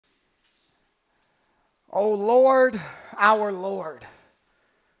O Lord, our Lord,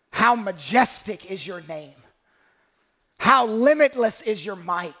 how majestic is your name. How limitless is your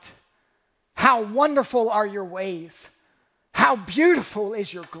might. How wonderful are your ways. How beautiful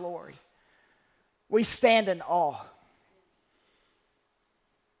is your glory. We stand in awe.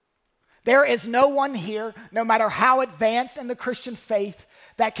 There is no one here, no matter how advanced in the Christian faith,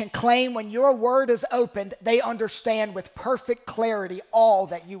 that can claim when your word is opened, they understand with perfect clarity all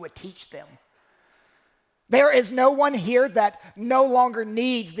that you would teach them. There is no one here that no longer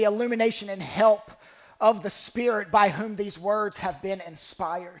needs the illumination and help of the Spirit by whom these words have been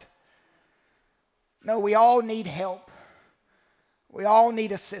inspired. No, we all need help. We all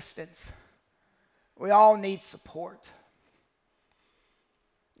need assistance. We all need support.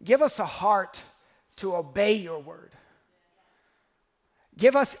 Give us a heart to obey your word.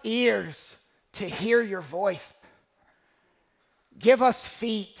 Give us ears to hear your voice. Give us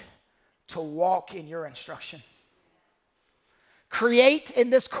feet to walk in your instruction. Create in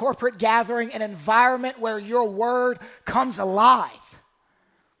this corporate gathering an environment where your word comes alive.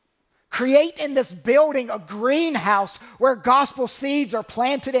 Create in this building a greenhouse where gospel seeds are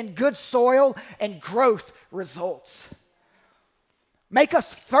planted in good soil and growth results. Make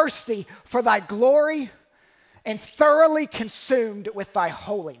us thirsty for thy glory and thoroughly consumed with thy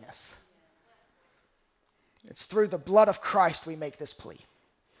holiness. It's through the blood of Christ we make this plea.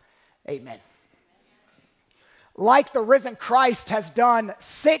 Amen. Like the risen Christ has done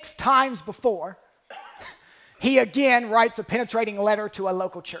 6 times before, he again writes a penetrating letter to a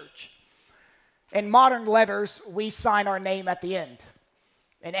local church. In modern letters, we sign our name at the end.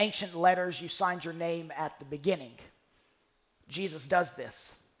 In ancient letters, you signed your name at the beginning. Jesus does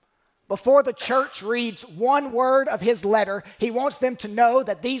this. Before the church reads one word of his letter, he wants them to know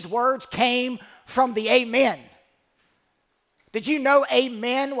that these words came from the Amen. Did you know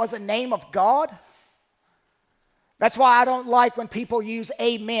Amen was a name of God? That's why I don't like when people use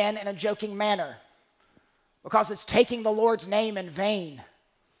amen in a joking manner, because it's taking the Lord's name in vain.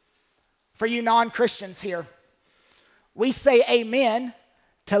 For you non-Christians here, we say amen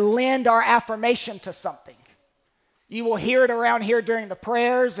to lend our affirmation to something. You will hear it around here during the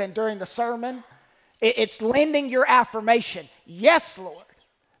prayers and during the sermon. It's lending your affirmation. Yes, Lord,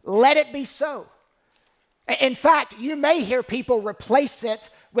 let it be so. In fact, you may hear people replace it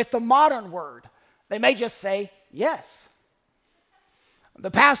with the modern word. They may just say, yes.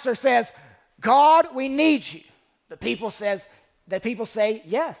 The pastor says, God, we need you. The people say,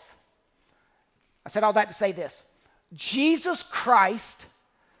 yes. I said all that to say this. Jesus Christ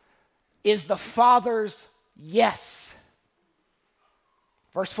is the Father's yes.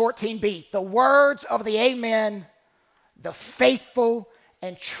 Verse 14b, the words of the Amen, the faithful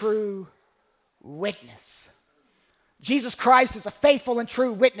and true witness. Jesus Christ is a faithful and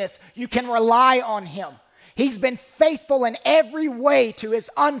true witness. You can rely on him. He's been faithful in every way to his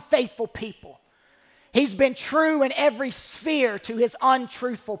unfaithful people. He's been true in every sphere to his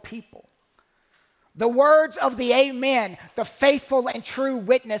untruthful people. The words of the Amen, the faithful and true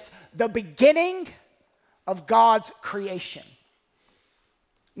witness, the beginning of God's creation.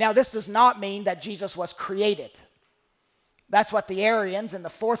 Now, this does not mean that Jesus was created. That's what the Arians in the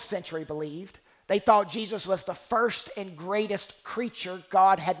 4th century believed. They thought Jesus was the first and greatest creature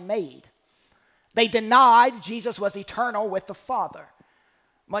God had made. They denied Jesus was eternal with the Father,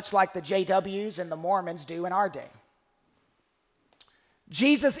 much like the JWs and the Mormons do in our day.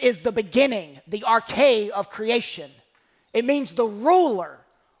 Jesus is the beginning, the arche of creation. It means the ruler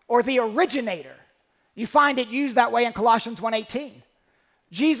or the originator. You find it used that way in Colossians 1:18.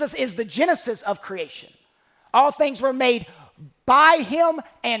 Jesus is the genesis of creation. All things were made by him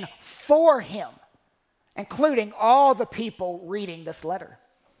and for him, including all the people reading this letter.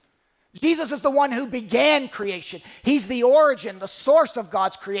 Jesus is the one who began creation. He's the origin, the source of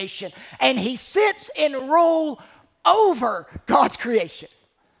God's creation, and he sits in rule over God's creation.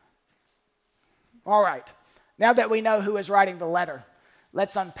 All right, now that we know who is writing the letter,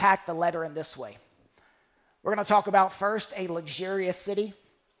 let's unpack the letter in this way. We're going to talk about first a luxurious city,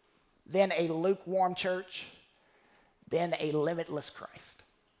 then a lukewarm church, then a limitless Christ.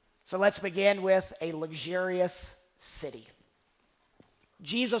 So let's begin with a luxurious city.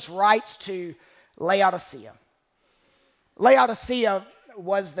 Jesus writes to Laodicea. Laodicea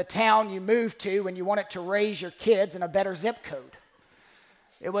was the town you moved to when you wanted to raise your kids in a better zip code.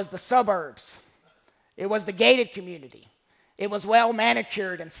 It was the suburbs. It was the gated community. It was well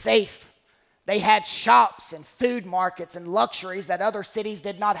manicured and safe. They had shops and food markets and luxuries that other cities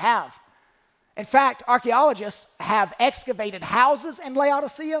did not have. In fact, archaeologists have excavated houses in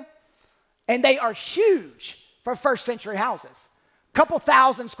Laodicea, and they are huge for first century houses. A couple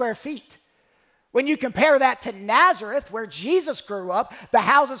thousand square feet. When you compare that to Nazareth, where Jesus grew up, the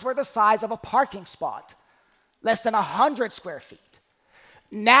houses were the size of a parking spot, less than 100 square feet.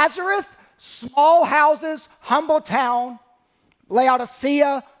 Nazareth, small houses, humble town.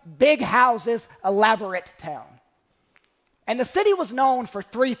 Laodicea, big houses, elaborate town. And the city was known for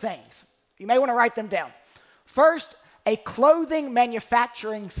three things. You may want to write them down. First, a clothing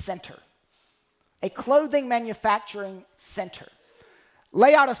manufacturing center. A clothing manufacturing center.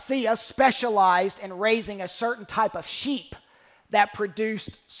 Laodicea specialized in raising a certain type of sheep that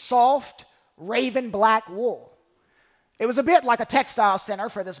produced soft, raven black wool. It was a bit like a textile center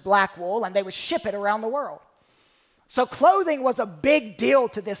for this black wool, and they would ship it around the world. So clothing was a big deal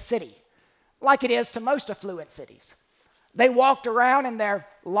to this city, like it is to most affluent cities. They walked around in their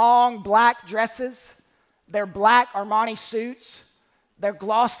long black dresses, their black Armani suits, their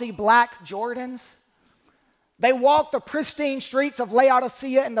glossy black Jordans. They walked the pristine streets of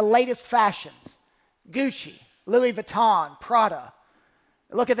Laodicea in the latest fashions: Gucci, Louis Vuitton, Prada.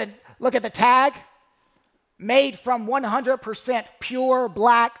 Look at the tag. Made from 100% pure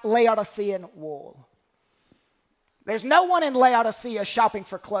black Laodicean wool. There's no one in Laodicea shopping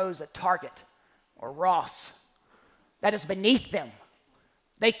for clothes at Target or Ross. That is beneath them.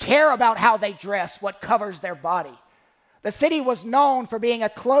 They care about how they dress, what covers their body. The city was known for being a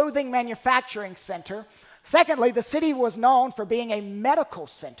clothing manufacturing center. Secondly, the city was known for being a medical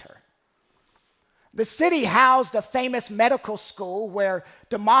center. The city housed a famous medical school where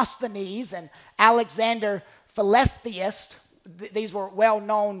Demosthenes and Alexander Philestheus, these were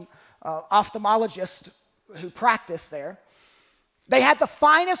well-known ophthalmologists who practiced there. They had the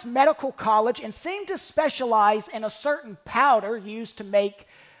finest medical college and seemed to specialize in a certain powder used to make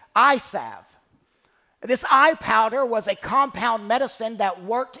eye salve. This eye powder was a compound medicine that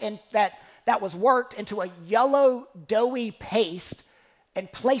was worked into a yellow, doughy paste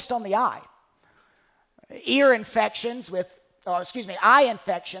and placed on the eye. Eye infections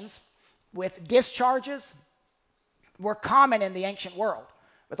with discharges were common in the ancient world,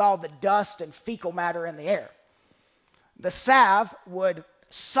 with all the dust and fecal matter in the air. The salve would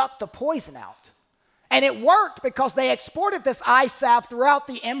suck the poison out. And it worked because they exported this eye salve throughout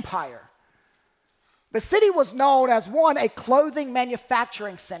the empire. The city was known as, 1, a clothing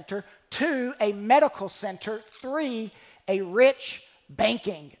manufacturing center, 2, a medical center, 3, a rich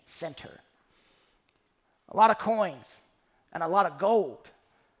banking center. A lot of coins and a lot of gold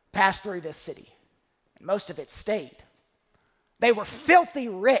passed through this city, and most of it stayed. They were filthy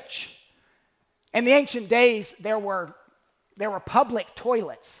rich. In the ancient days, there were public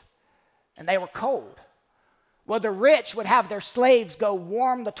toilets, and they were cold. Well, the rich would have their slaves go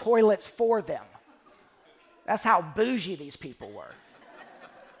warm the toilets for them. That's how bougie these people were.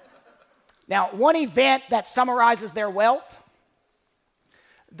 Now, one event that summarizes their wealth: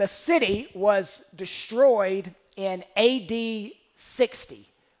 the city was destroyed in AD 60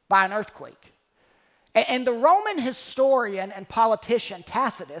 by an earthquake. And the Roman historian and politician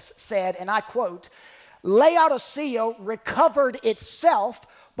Tacitus said, and I quote, "Laodicea recovered itself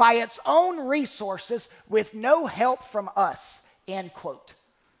by its own resources with no help from us," end quote.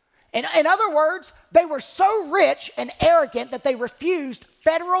 In other words, they were so rich and arrogant that they refused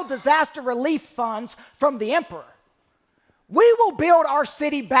federal disaster relief funds from the emperor. "We will build our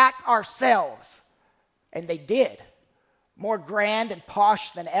city back ourselves." And they did, more grand and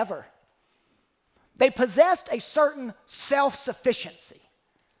posh than ever. They possessed a certain self-sufficiency.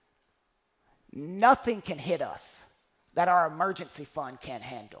 Nothing can hit us that our emergency fund can't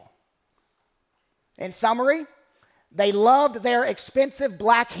handle. In summary, they loved their expensive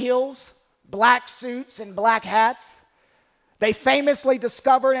black heels, black suits, and black hats. They famously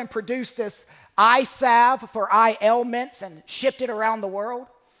discovered and produced this eye salve for eye ailments and shipped it around the world.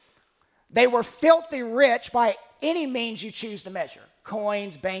 They were filthy rich by any means you choose to measure: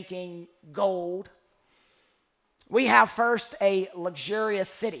 coins, banking, gold. We have first a luxurious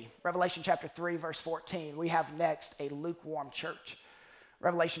city, Revelation chapter 3, verse 14. We have next a lukewarm church,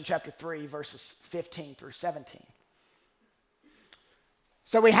 Revelation chapter 3, verses 15 through 17.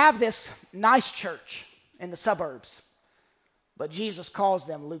 So we have this nice church in the suburbs, but Jesus calls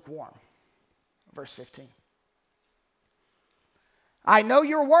them lukewarm. Verse 15. "I know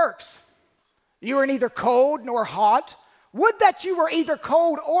your works. You are neither cold nor hot. Would that you were either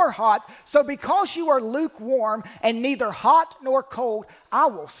cold or hot. So because you are lukewarm and neither hot nor cold, I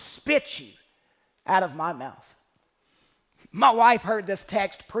will spit you out of my mouth." My wife heard this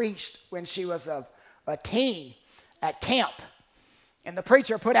text preached when she was a teen at camp. And the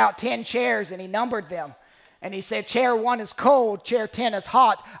preacher put out 10 chairs and he numbered them. And he said, chair 1 is cold, chair 10 is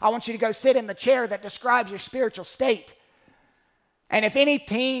hot. I want you to go sit in the chair that describes your spiritual state. And if any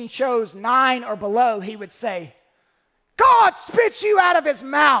teen chose 9 or below, he would say, God spits you out of his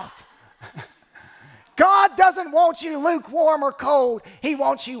mouth. God doesn't want you lukewarm or cold. He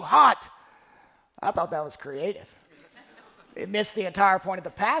wants you hot. I thought that was creative. It missed the entire point of the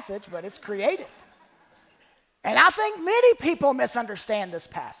passage, but it's creative. And I think many people misunderstand this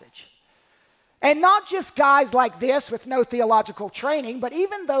passage. And not just guys like this with no theological training, but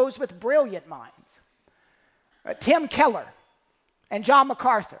even those with brilliant minds. Tim Keller and John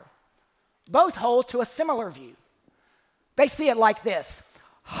MacArthur both hold to a similar view. They see it like this.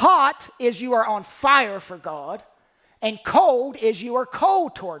 Hot is you are on fire for God, and cold is you are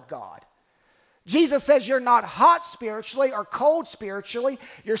cold toward God. Jesus says you're not hot spiritually or cold spiritually.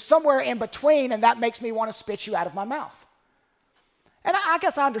 You're somewhere in between, and that makes me want to spit you out of my mouth. And I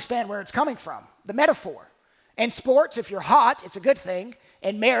guess I understand where it's coming from, the metaphor. In sports, if you're hot, it's a good thing.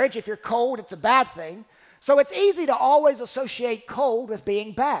 In marriage, if you're cold, it's a bad thing. So it's easy to always associate cold with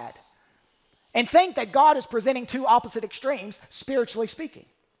being bad and think that God is presenting two opposite extremes, spiritually speaking.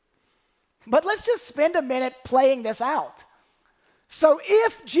 But let's just spend a minute playing this out. So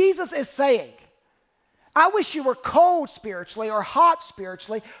if Jesus is saying, I wish you were cold spiritually or hot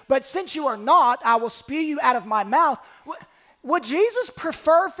spiritually, but since you are not, I will spew you out of my mouth. Would Jesus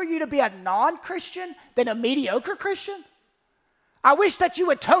prefer for you to be a non-Christian than a mediocre Christian? I wish that you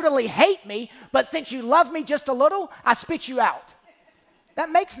would totally hate me, but since you love me just a little, I spit you out.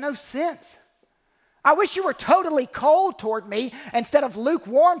 That makes no sense. I wish you were totally cold toward me instead of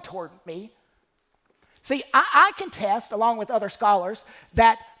lukewarm toward me. See, I contest, along with other scholars,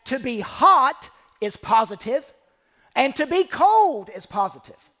 that to be hot is positive and to be cold is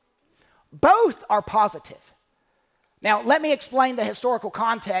positive. Both are positive. Now, let me explain the historical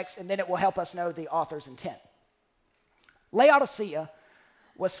context, and then it will help us know the author's intent. Laodicea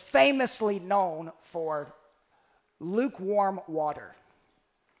was famously known for lukewarm water.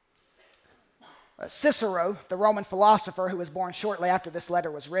 Cicero, the Roman philosopher who was born shortly after this letter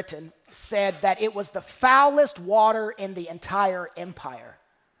was written, said that it was the foulest water in the entire empire.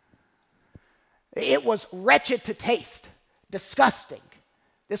 It was wretched to taste, disgusting.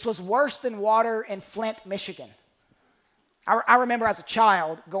 This was worse than water in Flint, Michigan. I remember as a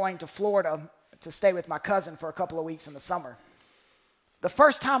child going to Florida to stay with my cousin for a couple of weeks in the summer. The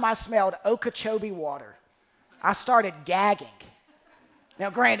first time I smelled Okeechobee water, I started gagging. Now,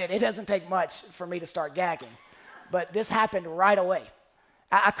 granted, it doesn't take much for me to start gagging, but this happened right away.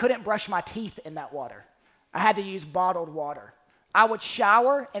 I couldn't brush my teeth in that water. I had to use bottled water. I would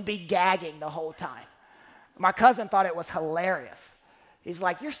shower and be gagging the whole time. My cousin thought it was hilarious. He's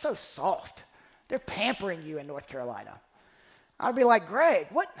like, you're so soft. They're pampering you in North Carolina. I'd be like, Greg,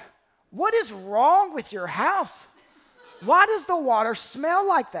 what is wrong with your house? Why does the water smell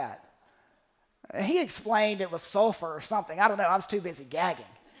like that? He explained it was sulfur or something. I don't know. I was too busy gagging.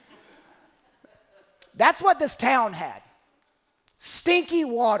 That's what this town had. Stinky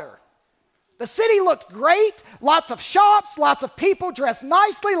water. The city looked great. Lots of shops, lots of people dressed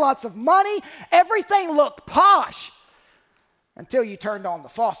nicely, lots of money. Everything looked posh until you turned on the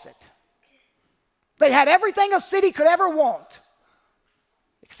faucet. They had everything a city could ever want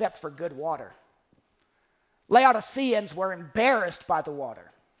except for good water. Laodiceans were embarrassed by the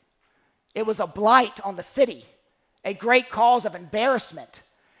water. It was a blight on the city, a great cause of embarrassment.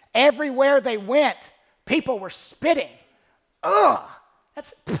 Everywhere they went, people were spitting. Ugh,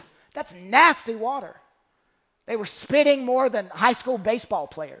 that's nasty water. They were spitting more than high school baseball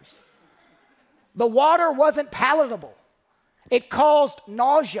players. The water wasn't palatable. It caused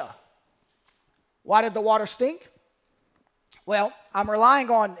nausea. Why did the water stink? Well, I'm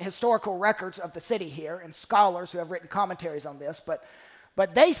relying on historical records of the city here and scholars who have written commentaries on this,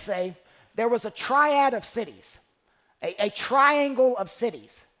 but they say there was a triad of cities, a triangle of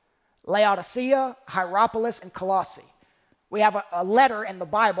cities, Laodicea, Hierapolis, and Colossae. We have a letter in the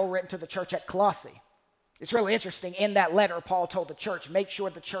Bible written to the church at Colossae. It's really interesting. In that letter, Paul told the church, make sure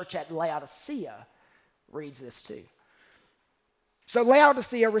the church at Laodicea reads this too. So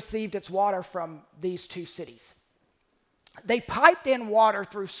Laodicea received its water from these two cities. They piped in water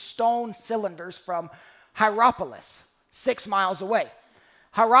through stone cylinders from Hierapolis, 6 miles away.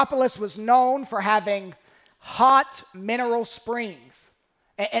 Hierapolis was known for having hot mineral springs,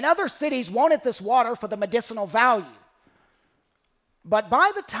 and other cities wanted this water for the medicinal value. But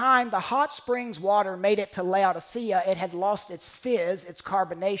by the time the hot springs water made it to Laodicea, it had lost its fizz, its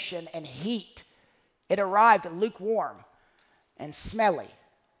carbonation, and heat. It arrived lukewarm and smelly.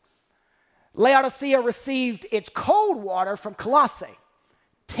 Laodicea received its cold water from Colossae,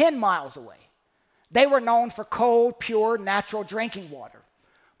 10 miles away. They were known for cold, pure, natural drinking water.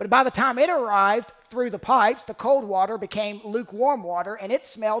 But by the time it arrived through the pipes, the cold water became lukewarm water, and it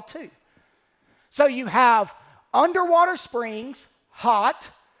smelled too. So you have underwater springs, hot,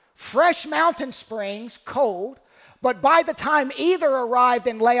 fresh mountain springs, cold, but by the time either arrived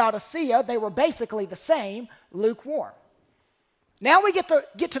in Laodicea, they were basically the same, lukewarm. Now we get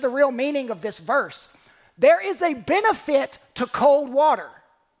to the real meaning of this verse. There is a benefit to cold water.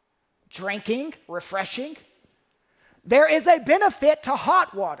 Drinking, refreshing. There is a benefit to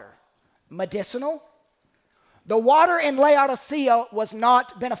hot water. Medicinal. The water in Laodicea was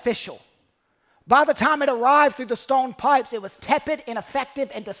not beneficial. By the time it arrived through the stone pipes, it was tepid,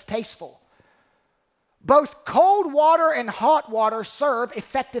 ineffective, and distasteful. Both cold water and hot water serve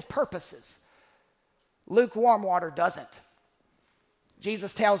effective purposes. Lukewarm water doesn't.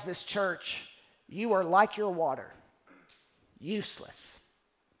 Jesus tells this church, you are like your water, useless.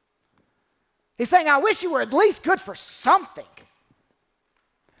 He's saying, I wish you were at least good for something.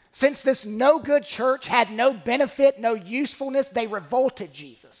 Since this no good church had no benefit, no usefulness, they revolted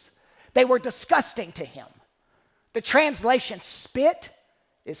Jesus. They were disgusting to him. The translation, spit,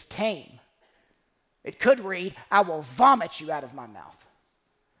 is tame. It could read, I will vomit you out of my mouth.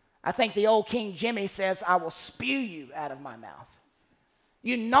 I think the old King Jimmy says, I will spew you out of my mouth.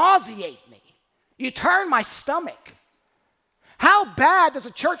 You nauseate me. You turn my stomach. How bad does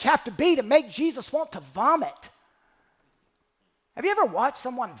a church have to be to make Jesus want to vomit? Have you ever watched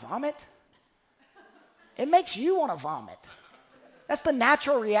someone vomit? It makes you want to vomit. That's the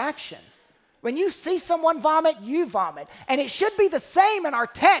natural reaction. When you see someone vomit, you vomit. And it should be the same in our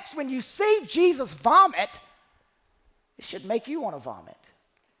text. When you see Jesus vomit, it should make you want to vomit.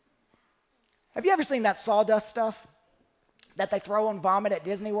 Have you ever seen that sawdust stuff that they throw on vomit at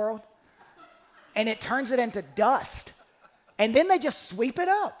Disney World? And it turns it into dust. And then they just sweep it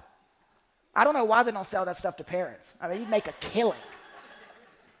up. I don't know why they don't sell that stuff to parents. I mean, you'd make a killing.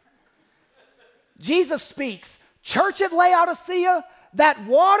 Jesus speaks, church at Laodicea, that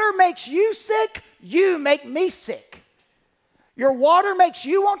water makes you sick, you make me sick. Your water makes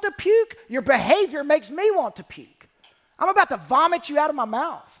you want to puke, your behavior makes me want to puke. I'm about to vomit you out of my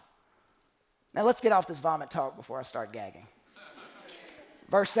mouth. Now let's get off this vomit talk before I start gagging.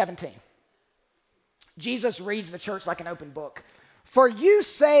 Verse 17. Jesus reads the church like an open book. For you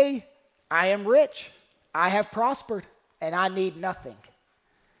say, I am rich, I have prospered, and I need nothing.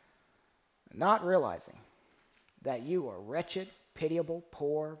 Not realizing that you are wretched, pitiable,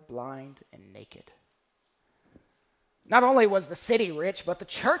 poor, blind, and naked. Not only was the city rich, but the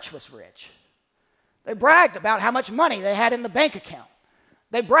church was rich. They bragged about how much money they had in the bank account.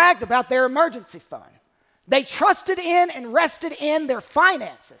 They bragged about their emergency fund. They trusted in and rested in their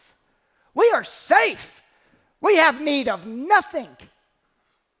finances. We are safe. We have need of nothing.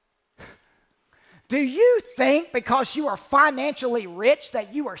 Do you think because you are financially rich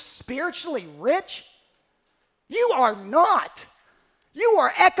that you are spiritually rich? You are not. You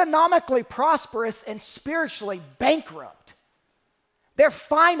are economically prosperous and spiritually bankrupt. Their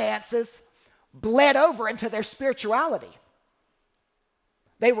finances bled over into their spirituality.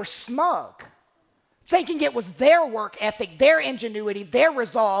 They were smug, thinking it was their work ethic, their ingenuity, their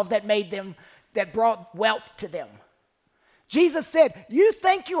resolve that brought wealth to them. Jesus said, you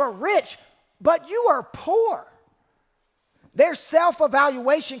think you are rich, but you are poor. Their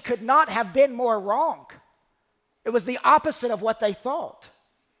self-evaluation could not have been more wrong. It was the opposite of what they thought.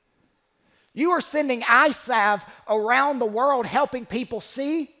 You are sending eye salve around the world helping people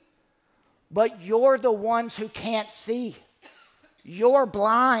see, but you're the ones who can't see. You're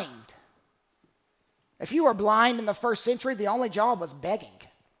blind. If you were blind in the first century, the only job was begging.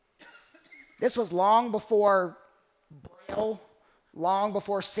 This was long before Braille, long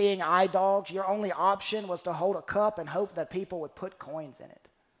before seeing eye dogs. Your only option was to hold a cup and hope that people would put coins in it.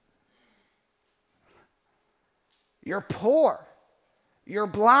 You're poor, you're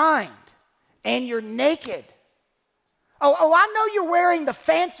blind, and you're naked. Oh, I know you're wearing the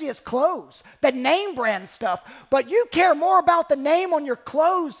fanciest clothes, the name brand stuff, but you care more about the name on your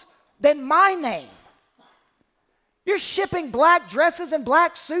clothes than my name. You're shipping black dresses and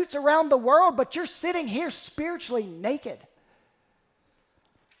black suits around the world, but you're sitting here spiritually naked.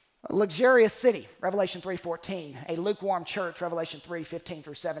 A luxurious city, Revelation 3:14. A lukewarm church, Revelation 3:15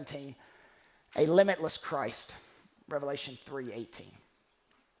 through 17. A limitless Christ, Revelation 3:18.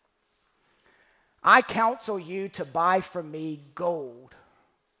 I counsel you to buy from me gold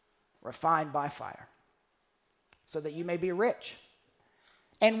refined by fire, so that you may be rich,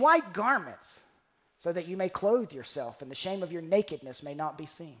 and white garments, so that you may clothe yourself, and the shame of your nakedness may not be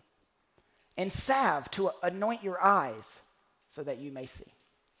seen, and salve to anoint your eyes, so that you may see.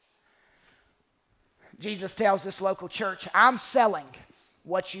 Jesus tells this local church, I'm selling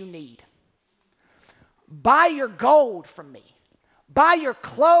what you need. Buy your gold from me. Buy your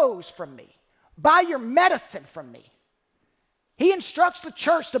clothes from me. Buy your medicine from me. He instructs the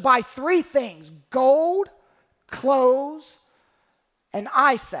church to buy 3 things: gold, clothes, and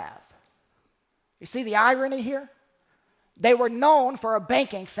eye salve. You see the irony here? They were known for a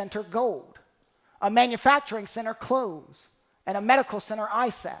banking center, gold, a manufacturing center, clothes, and a medical center,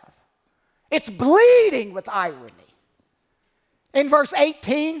 eye salve. It's bleeding with irony. In verse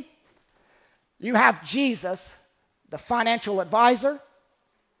 18, you have Jesus, the financial advisor,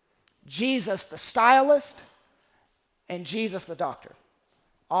 Jesus, the stylist, and Jesus, the doctor,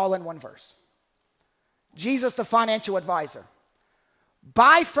 all in one verse. Jesus, the financial advisor.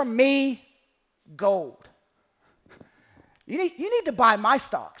 Buy from me gold. You need to buy my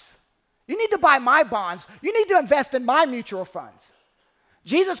stocks. You need to buy my bonds. You need to invest in my mutual funds.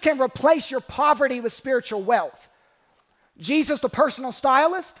 Jesus can replace your poverty with spiritual wealth. Jesus, the personal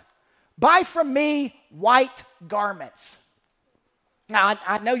stylist, buy from me white garments. Now,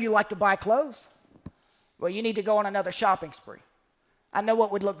 I know you like to buy clothes. Well, you need to go on another shopping spree. I know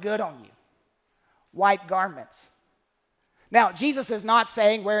what would look good on you. White garments. Now, Jesus is not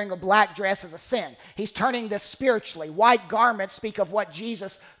saying wearing a black dress is a sin. He's turning this spiritually. White garments speak of what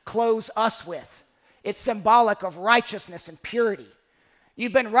Jesus clothes us with. It's symbolic of righteousness and purity.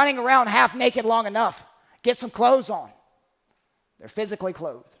 You've been running around half naked long enough. Get some clothes on. They're physically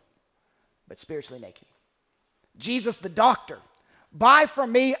clothed, but spiritually naked. Jesus, the doctor. Buy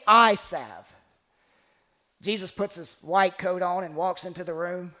from me eye salve. Jesus puts his white coat on and walks into the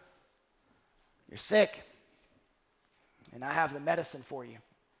room. You're sick, and I have the medicine for you.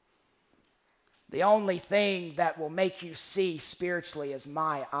 The only thing that will make you see spiritually is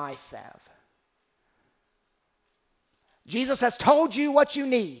my eye salve. Jesus has told you what you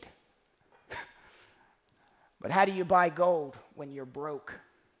need. But how do you buy gold when you're broke?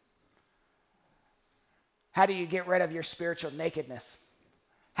 How do you get rid of your spiritual nakedness?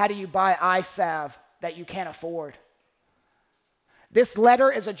 How do you buy eye salve that you can't afford? This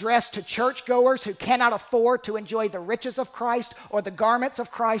letter is addressed to churchgoers who cannot afford to enjoy the riches of Christ or the garments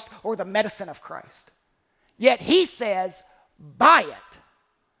of Christ or the medicine of Christ. Yet he says, buy it.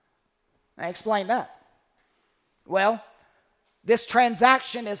 I explain that. Well, this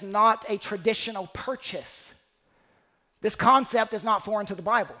transaction is not a traditional purchase. This concept is not foreign to the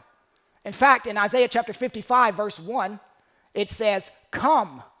Bible. In fact, in Isaiah chapter 55, verse 1, it says,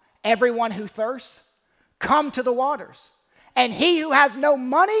 come, everyone who thirsts, come to the waters. And he who has no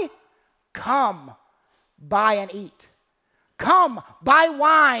money, come, buy and eat. Come, buy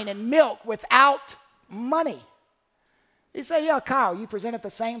wine and milk without money. You say, yeah, Kyle, you presented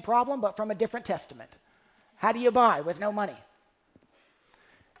the same problem, but from a different testament. How do you buy with no money?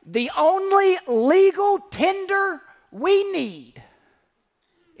 The only legal tender we need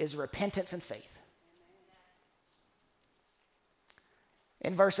is repentance and faith.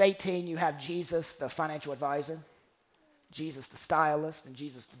 In verse 18, you have Jesus, the financial advisor, Jesus, the stylist, and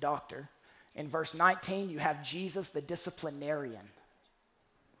Jesus, the doctor. In verse 19, you have Jesus, the disciplinarian.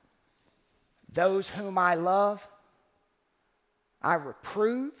 Those whom I love, I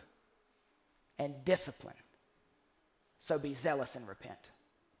reprove and discipline. So be zealous and repent.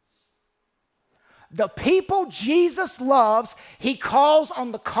 The people Jesus loves, he calls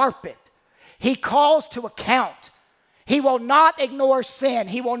on the carpet. He calls to account. He will not ignore sin.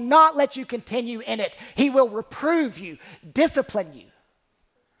 He will not let you continue in it. He will reprove you, discipline you.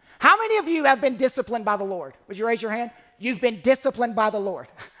 How many of you have been disciplined by the Lord? Would you raise your hand? You've been disciplined by the Lord.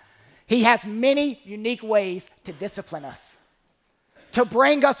 He has many unique ways to discipline us, to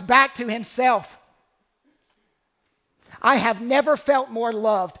bring us back to himself. I have never felt more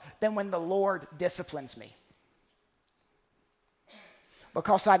loved than when the Lord disciplines me,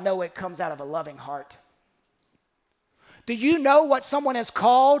 because I know it comes out of a loving heart. Do you know what someone is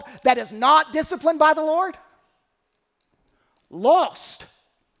called that is not disciplined by the Lord? Lost.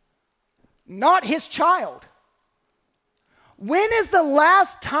 Not his child. When is the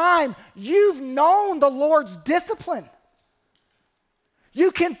last time you've known the Lord's discipline?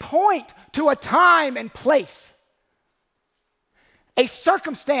 You can point to a time and place, a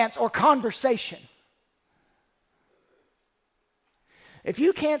circumstance or conversation. If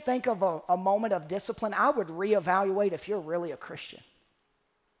you can't think of a moment of discipline, I would reevaluate if you're really a Christian.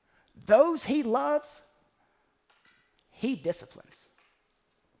 Those he loves, he disciplines.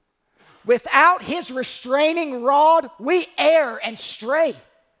 Without his restraining rod, we err and stray.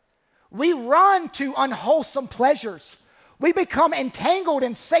 We run to unwholesome pleasures. We become entangled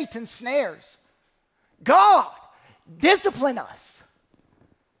in Satan's snares. God, discipline us.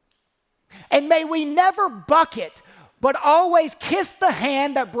 And may we never bucket but always kiss the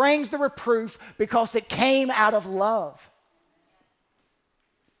hand that brings the reproof, because it came out of love.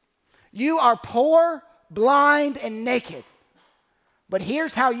 You are poor, blind, and naked. But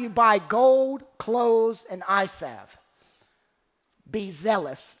here's how you buy gold, clothes, and eye salve. Be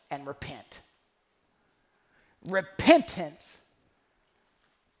zealous and repent. Repentance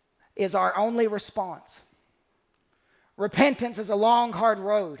is our only response. Repentance is a long, hard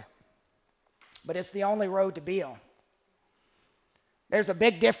road, but it's the only road to be on. There's a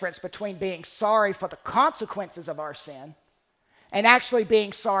big difference between being sorry for the consequences of our sin and actually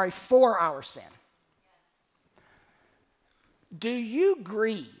being sorry for our sin. Do you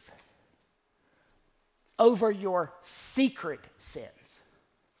grieve over your secret sins?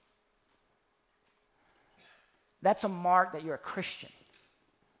 That's a mark that you're a Christian.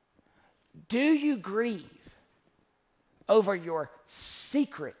 Do you grieve over your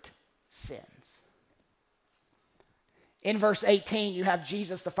secret sins? In verse 18, you have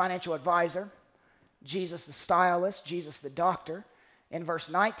Jesus, the financial advisor, Jesus, the stylist, Jesus, the doctor. In verse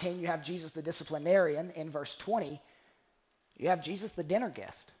 19, you have Jesus, the disciplinarian. In verse 20, you have Jesus, the dinner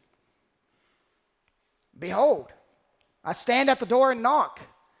guest. Behold, I stand at the door and knock.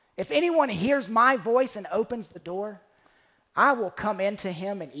 If anyone hears my voice and opens the door, I will come into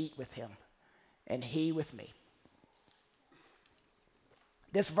him and eat with him, and he with me.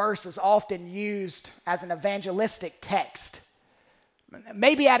 This verse is often used as an evangelistic text.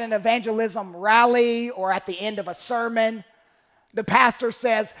 Maybe at an evangelism rally or at the end of a sermon, the pastor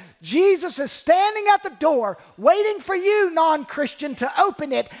says, Jesus is standing at the door waiting for you, non-Christian, to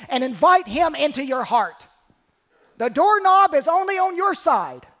open it and invite him into your heart. The doorknob is only on your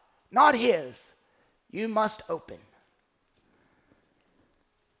side, not his. You must open.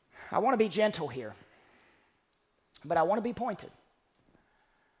 I want to be gentle here, but I want to be pointed.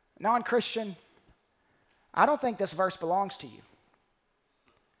 Non-Christian, I don't think this verse belongs to you.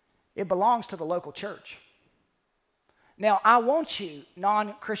 It belongs to the local church. Now, I want you,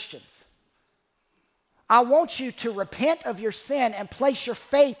 non-Christians, I want you to repent of your sin and place your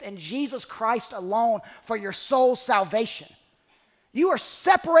faith in Jesus Christ alone for your soul's salvation. You are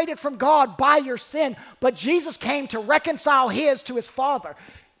separated from God by your sin, but Jesus came to reconcile his to his Father.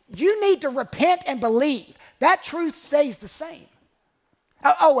 You need to repent and believe. That truth stays the same.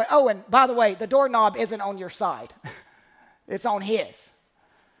 And by the way, the doorknob isn't on your side. It's on his.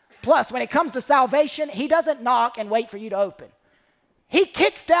 Plus, when it comes to salvation, he doesn't knock and wait for you to open. He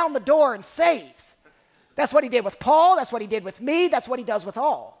kicks down the door and saves. That's what he did with Paul. That's what he did with me. That's what he does with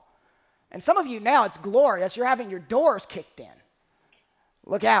all. And some of you now, it's glorious. You're having your doors kicked in.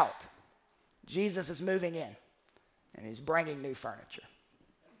 Look out. Jesus is moving in, and he's bringing new furniture.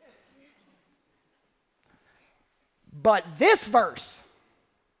 But this verse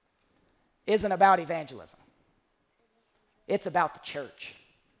isn't about evangelism. It's about the church.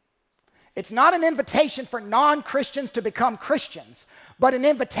 It's not an invitation for non-Christians to become Christians, but an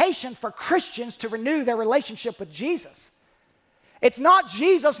invitation for Christians to renew their relationship with Jesus. It's not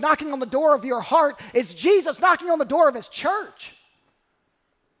Jesus knocking on the door of your heart. It's Jesus knocking on the door of his church.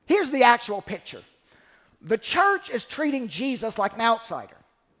 Here's the actual picture. The church is treating Jesus like an outsider.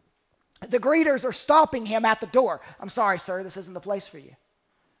 The greeters are stopping him at the door. I'm sorry, sir, this isn't the place for you.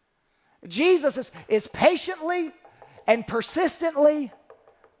 Jesus is patiently and persistently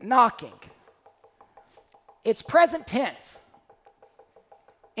knocking. It's present tense,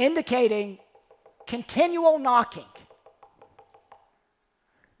 indicating continual knocking.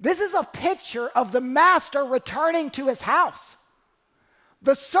 This is a picture of the master returning to his house.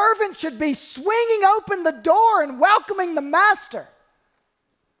 The servant should be swinging open the door and welcoming the master.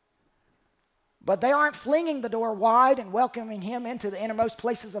 But they aren't flinging the door wide and welcoming him into the innermost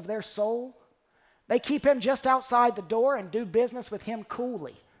places of their soul. They keep him just outside the door and do business with him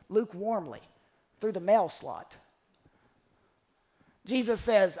coolly, lukewarmly, through the mail slot. Jesus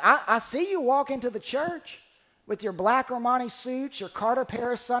says, I see you walk into the church with your black Armani suits, your Carter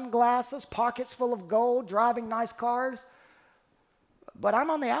pair of sunglasses, pockets full of gold, driving nice cars, but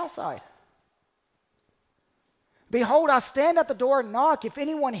I'm on the outside. Behold, I stand at the door and knock. If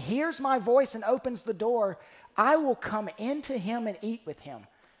anyone hears my voice and opens the door, I will come into him and eat with him,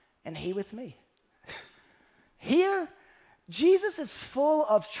 and he with me. Here, Jesus is full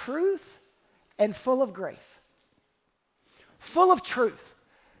of truth and full of grace. Full of truth.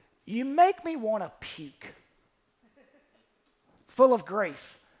 You make me want to puke. Full of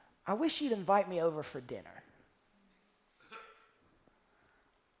grace. I wish you'd invite me over for dinner.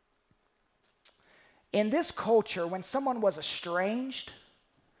 In this culture, when someone was estranged,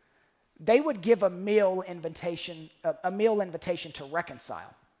 they would give a meal invitation to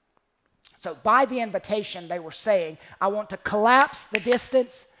reconcile. So by the invitation, they were saying, I want to collapse the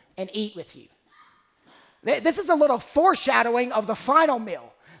distance and eat with you. This is a little foreshadowing of the final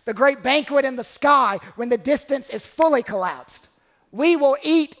meal, the great banquet in the sky when the distance is fully collapsed. We will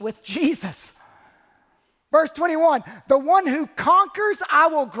eat with Jesus. Verse 21, the one who conquers, I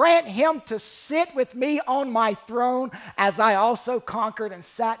will grant him to sit with me on my throne, as I also conquered and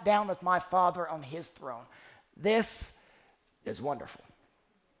sat down with my Father on his throne. This is wonderful.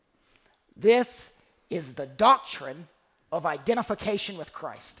 This is the doctrine of identification with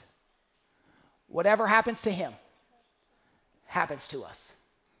Christ. Whatever happens to him, happens to us.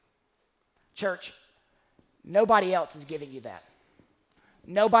 Church, nobody else is giving you that.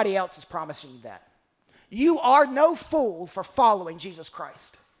 Nobody else is promising you that. You are no fool for following Jesus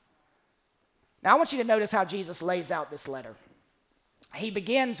Christ. Now, I want you to notice how Jesus lays out this letter. He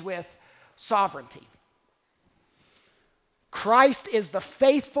begins with sovereignty. Christ is the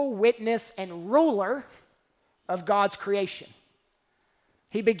faithful witness and ruler of God's creation.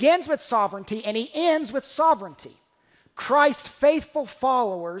 He begins with sovereignty and he ends with sovereignty. Christ's faithful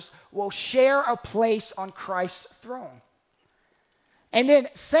followers will share a place on Christ's throne. And then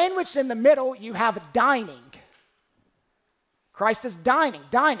sandwiched in the middle, you have dining. Christ is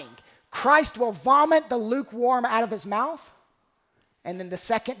dining. Christ will vomit the lukewarm out of his mouth. And then the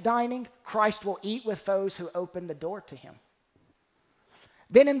second dining, Christ will eat with those who open the door to him.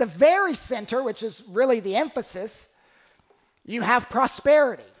 Then in the very center, which is really the emphasis, you have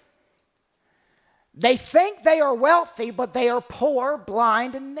prosperity. They think they are wealthy, but they are poor,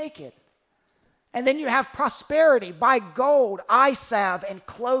 blind, and naked. And then you have prosperity by gold, eye salve, and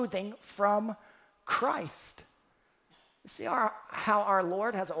clothing from Christ. You see how our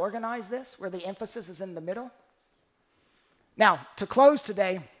Lord has organized this, where the emphasis is in the middle? Now, to close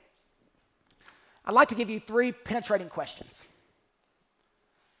today, I'd like to give you 3 penetrating questions.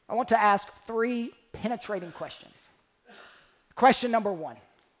 I want to ask 3 penetrating questions. Question number 1.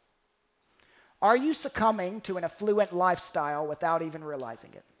 Are you succumbing to an affluent lifestyle without even realizing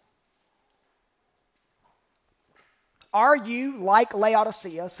it? Are you, like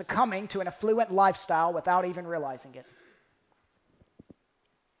Laodicea, succumbing to an affluent lifestyle without even realizing it?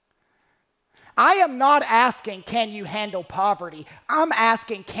 I am not asking, can you handle poverty? I'm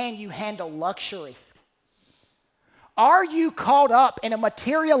asking, can you handle luxury? Are you caught up in a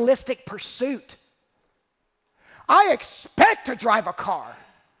materialistic pursuit? I expect to drive a car.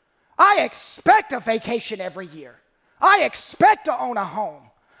 I expect a vacation every year. I expect to own a home.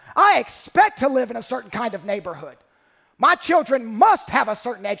 I expect to live in a certain kind of neighborhood. My children must have a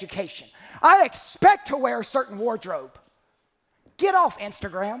certain education. I expect to wear a certain wardrobe. Get off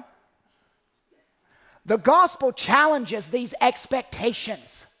Instagram. The gospel challenges these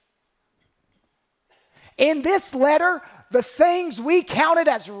expectations. In this letter, the things we counted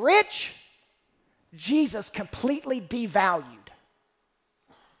as rich, Jesus completely devalued.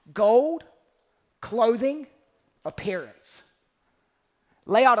 Gold, clothing, appearance.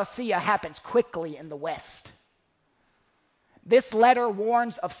 Laodicea happens quickly in the West. This letter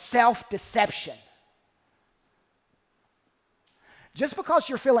warns of self-deception. Just because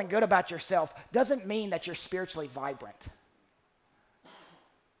you're feeling good about yourself doesn't mean that you're spiritually vibrant.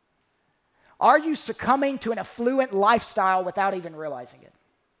 Are you succumbing to an affluent lifestyle without even realizing it?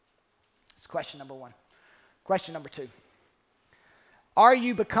 That's question number 1. Question number 2. Are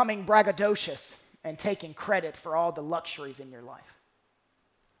you becoming braggadocious and taking credit for all the luxuries in your life?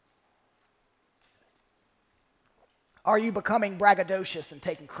 Are you becoming braggadocious and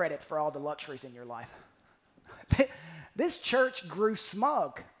taking credit for all the luxuries in your life? This church grew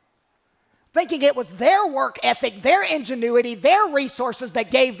smug, thinking it was their work ethic, their ingenuity, their resources that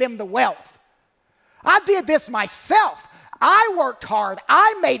gave them the wealth. I did this myself. I worked hard.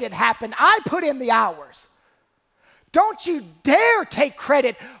 I made it happen. I put in the hours. Don't you dare take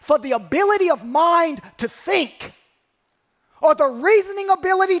credit for the ability of mind to think or the reasoning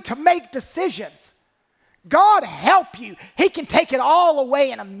ability to make decisions. God help you. He can take it all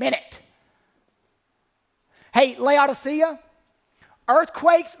away in a minute. Hey, Laodicea,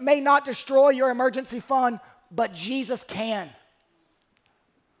 earthquakes may not destroy your emergency fund, but Jesus can.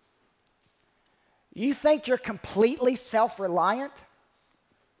 You think you're completely self-reliant?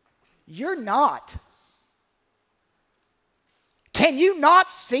 You're not. Can you not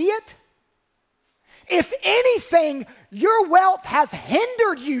see it? If anything, your wealth has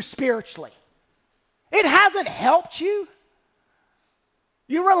hindered you spiritually. It hasn't helped you.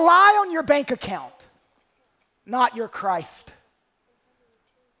 You rely on your bank account, not your Christ.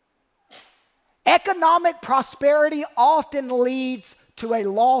 Economic prosperity often leads to a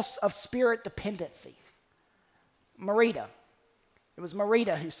loss of spirit dependency. Marita, It was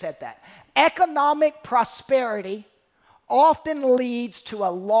Marita who said that. Economic prosperity often leads to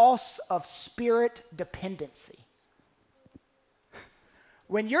a loss of spirit dependency.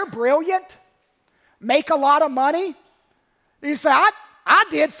 When you're brilliant, make a lot of money, you say, I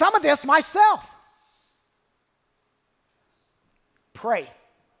did some of this myself. Pray.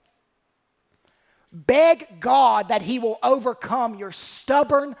 Beg God that He will overcome your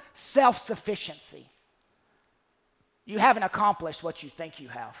stubborn self-sufficiency. You haven't accomplished what you think you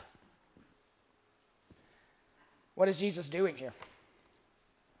have. What is Jesus doing here?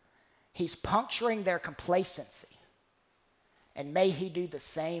 He's puncturing their complacency. And may He do the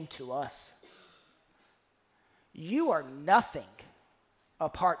same to us. You are nothing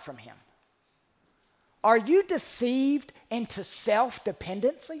apart from Him. Are you deceived into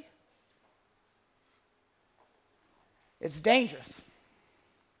self-dependency? It's dangerous.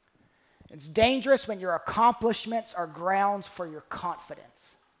 It's dangerous when your accomplishments are grounds for your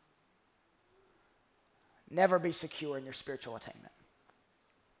confidence. Never be secure in your spiritual attainment.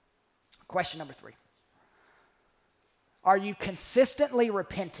 Question number 3. Are you consistently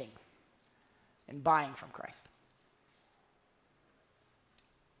repenting and buying from Christ?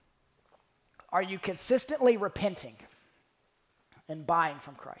 Are you consistently repenting and buying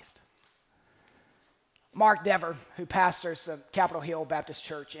from Christ? Mark Dever, who pastors Capitol Hill Baptist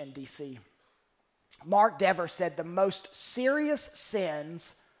Church in D.C., Mark Dever said the most serious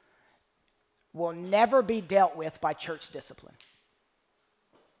sins will never be dealt with by church discipline.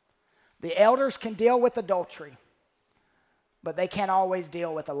 The elders can deal with adultery, but they can't always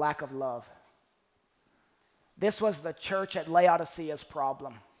deal with a lack of love. This was the church at Laodicea's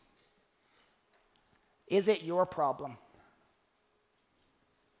problem. Is it your problem?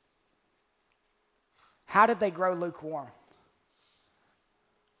 How did they grow lukewarm?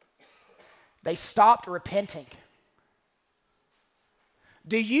 They stopped repenting.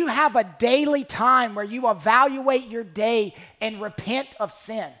 Do you have a daily time where you evaluate your day and repent of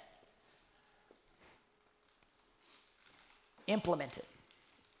sin? Implement it.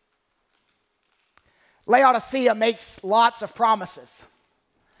 Laodicea makes lots of promises.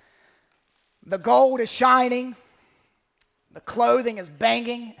 The gold is shining, the clothing is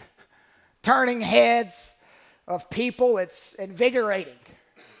banging, turning heads of people. It's invigorating.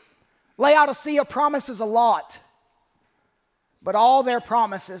 Laodicea promises a lot, but all their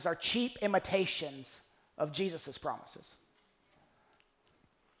promises are cheap imitations of Jesus' promises.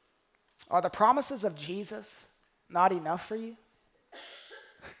 Are the promises of Jesus not enough for you?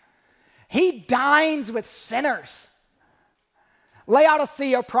 He dines with sinners.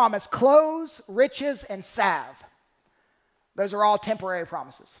 Laodicea promised clothes, riches, and salve. Those are all temporary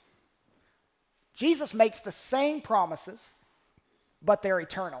promises. Jesus makes the same promises, but they're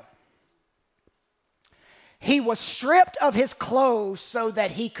eternal. He was stripped of his clothes so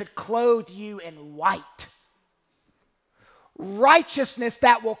that he could clothe you in white. Righteousness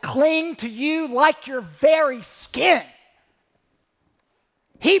that will cling to you like your very skin.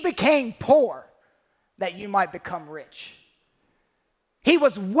 He became poor that you might become rich. He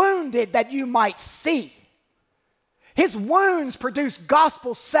was wounded that you might see. His wounds produce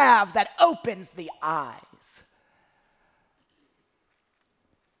gospel salve that opens the eyes.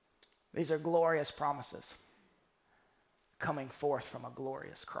 These are glorious promises coming forth from a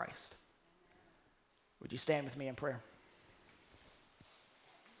glorious Christ. Would you stand with me in prayer?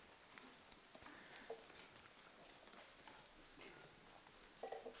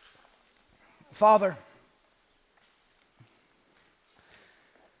 Father,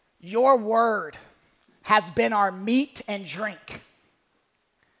 your word has been our meat and drink.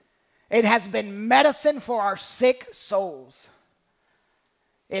 It has been medicine for our sick souls.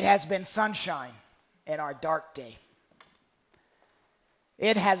 It has been sunshine in our dark day.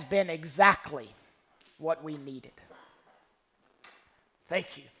 It has been exactly what we needed.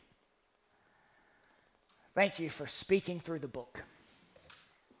 Thank you. Thank you for speaking through the book.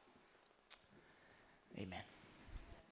 Amen.